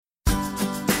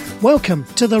Welcome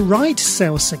to the Write,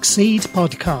 Sell, Succeed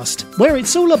podcast, where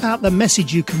it's all about the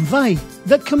message you convey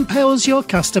that compels your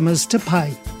customers to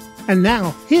pay. And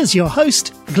now, here's your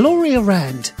host, Gloria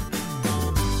Rand.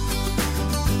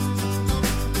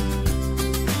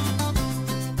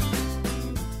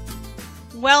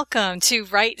 Welcome to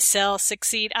Write, Sell,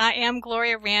 Succeed. I am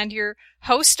Gloria Rand, your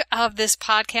host of this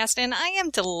podcast, and I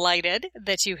am delighted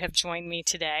that you have joined me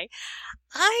today.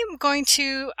 I want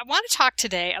to talk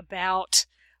today about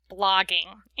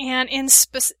blogging, and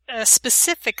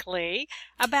specifically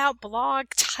about blog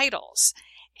titles.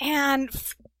 And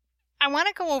I want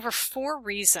to go over 4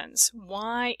 reasons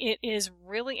why it is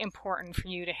really important for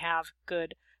you to have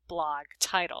good blog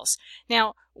titles.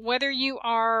 Now, whether you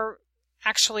are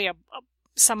actually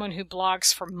someone who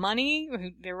blogs for money,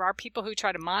 there are people who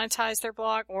try to monetize their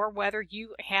blog, or whether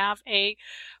you have a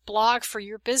blog for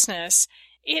your business,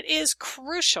 it is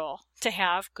crucial to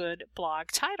have good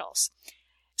blog titles.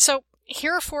 So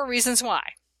here are 4 reasons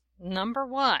why. Number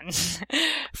 1,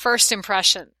 first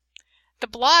impression. Your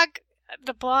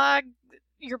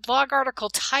blog article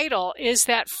title is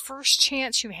that first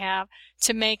chance you have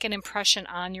to make an impression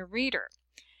on your reader.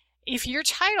 If your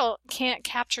title can't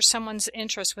capture someone's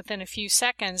interest within a few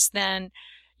seconds, then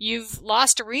you've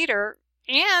lost a reader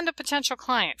and a potential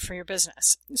client for your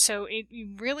business. So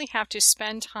you really have to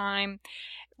spend time.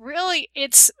 Really,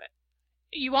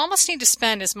 you almost need to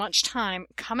spend as much time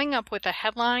coming up with a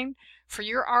headline for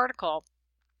your article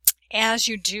as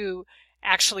you do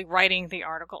actually writing the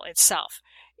article itself.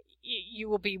 You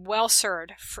will be well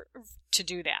served to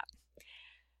do that.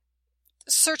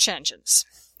 Search engines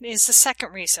is the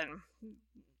second reason.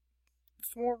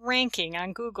 For ranking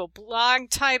on Google, blog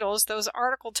titles, those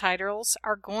article titles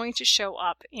are going to show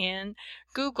up in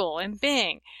Google and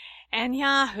Bing and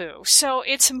Yahoo. So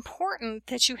it's important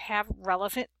that you have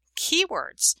relevant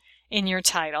keywords in your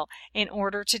title in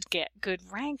order to get good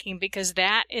ranking, because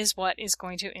that is what is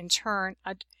going to in turn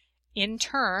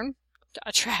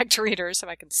attract readers, if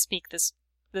I can speak this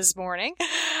morning.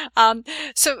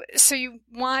 So you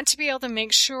want to be able to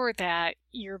make sure that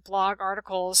your blog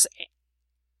articles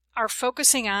are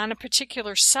focusing on a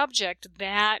particular subject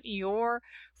that your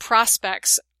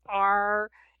prospects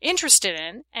are interested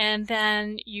in, and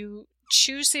then you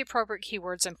choose the appropriate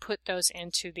keywords and put those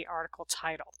into the article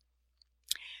title.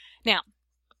 Now,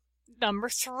 number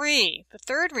 3, the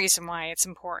third reason why it's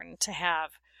important to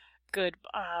have good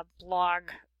blog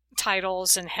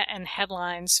titles and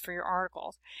headlines for your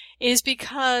articles is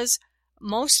because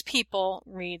most people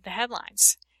read the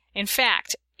headlines. In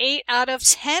fact, 8 out of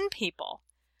 10 people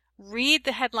read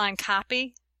the headline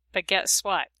copy, but guess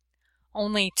what?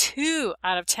 Only 2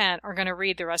 out of 10 are going to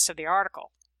read the rest of the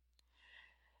article.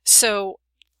 So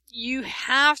you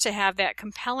have to have that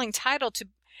compelling title to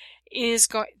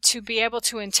be able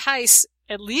to entice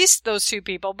at least those 2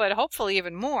 people, but hopefully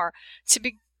even more,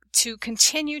 to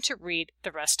continue to read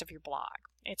the rest of your blog.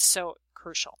 It's so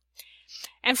crucial.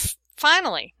 And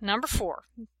finally, number 4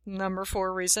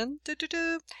 reason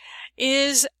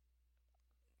is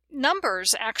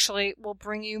numbers actually will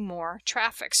bring you more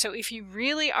traffic. So if you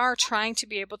really are trying to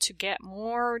be able to get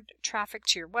more traffic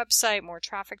to your website, more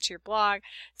traffic to your blog,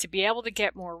 to be able to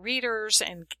get more readers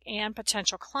and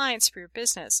potential clients for your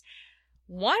business,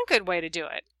 one good way to do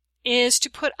it is to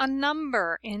put a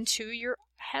number into your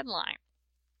headline.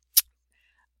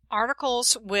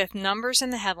 Articles with numbers in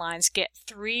the headlines get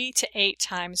 3 to 8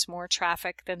 times more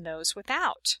traffic than those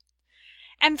without.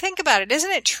 And think about it,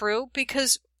 isn't it true?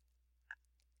 Because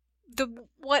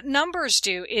what numbers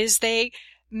do is they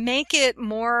make it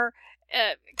more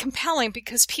compelling,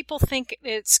 because people think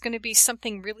it's going to be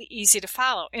something really easy to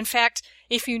follow. In fact,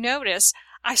 if you notice,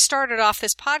 I started off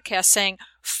this podcast saying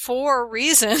 4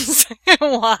 reasons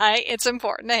why it's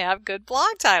important to have good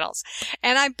blog titles.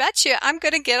 And I bet you I'm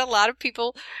going to get a lot of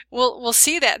people will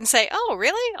see that and say, "Oh,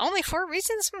 really? Only 4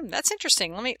 reasons? That's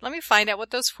interesting. Let me find out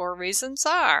what those 4 reasons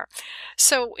are."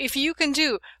 So if you can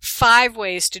do 5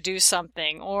 ways to do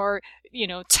something, or,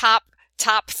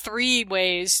 top 3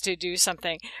 ways to do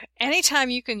something,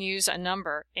 anytime you can use a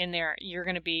number in there, you're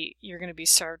going to be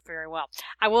served very well.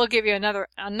 I will give you another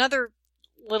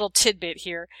little tidbit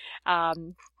here,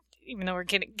 even though we're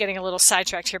getting a little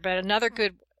sidetracked here, but another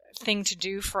good thing to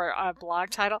do for a blog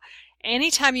title,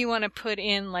 anytime you want to put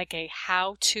in like a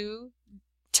how-to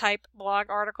type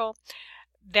blog article,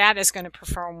 that is going to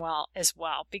perform well as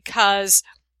well,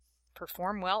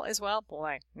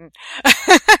 boy.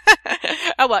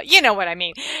 Oh, well, you know what I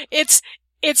mean.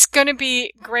 It's going to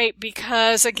be great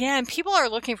because, again, people are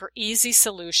looking for easy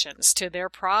solutions to their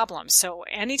problems. So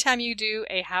anytime you do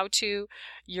a how-to,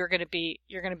 you're going to be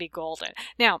golden.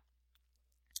 Now,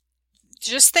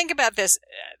 just think about this.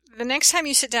 the next time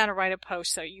you sit down to write a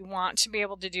post, though, you want to be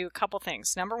able to do a couple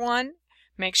things. Number one,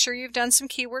 make sure you've done some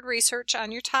keyword research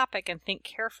on your topic and think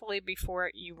carefully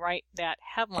before you write that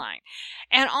headline.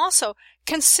 And also,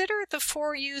 consider the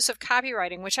 4 U's of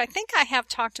copywriting, which I think I have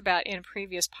talked about in a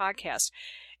previous podcast.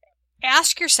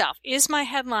 Ask yourself, is my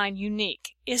headline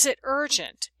unique? Is it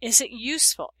urgent? Is it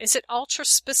useful? Is it ultra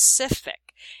specific?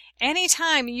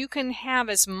 Anytime you can have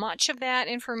as much of that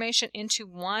information into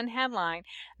one headline,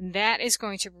 that is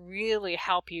going to really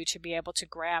help you to be able to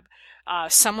grab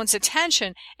someone's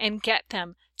attention and get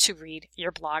them to read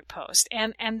your blog post.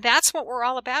 And that's what we're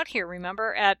all about here.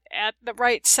 Remember, at the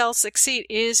Write, Sell, Succeed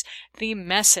is the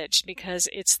message, because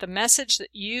it's the message that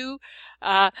you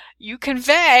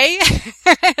convey,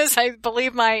 as I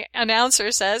believe my announcer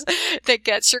says, that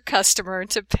gets your customer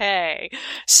to pay.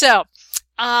 So,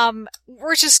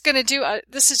 we're just going to do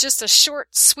this is just a short,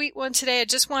 sweet one today. I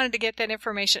just wanted to get that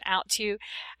information out to you.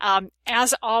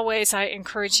 As always, I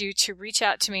encourage you to reach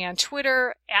out to me on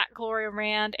Twitter at Gloria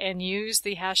Rand and use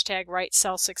the hashtag Write,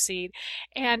 Sell, Succeed.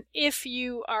 And if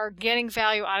you are getting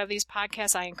value out of these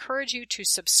podcasts, I encourage you to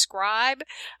subscribe,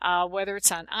 whether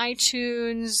it's on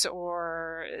iTunes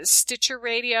or Stitcher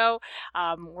Radio.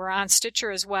 We're on Stitcher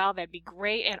as well. That'd be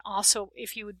great. And also,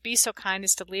 if you would be so kind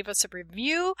as to leave us a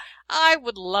review, I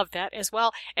would love that as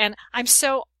well. And I'm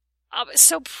so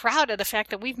proud of the fact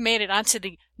that we've made it onto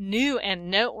the new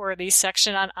and noteworthy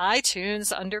section on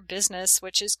iTunes under business,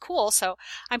 which is cool. So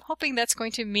I'm hoping that's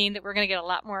going to mean that we're going to get a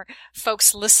lot more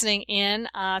folks listening in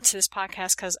to this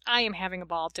podcast, because I am having a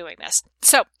ball doing this.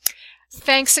 So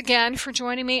thanks again for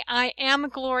joining me. I am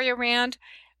Gloria Rand,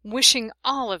 wishing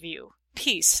all of you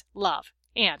peace, love,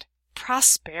 and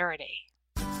prosperity.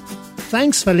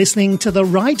 Thanks for listening to the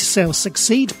Write, Sell,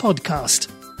 Succeed podcast.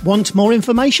 Want more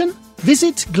information?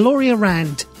 Visit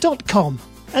gloriarand.com.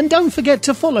 And don't forget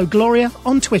to follow Gloria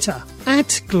on Twitter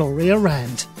at Gloria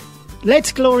Rand.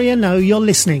 Let Gloria know you're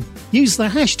listening. Use the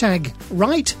hashtag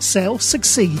Write, Sell,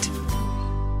 Succeed.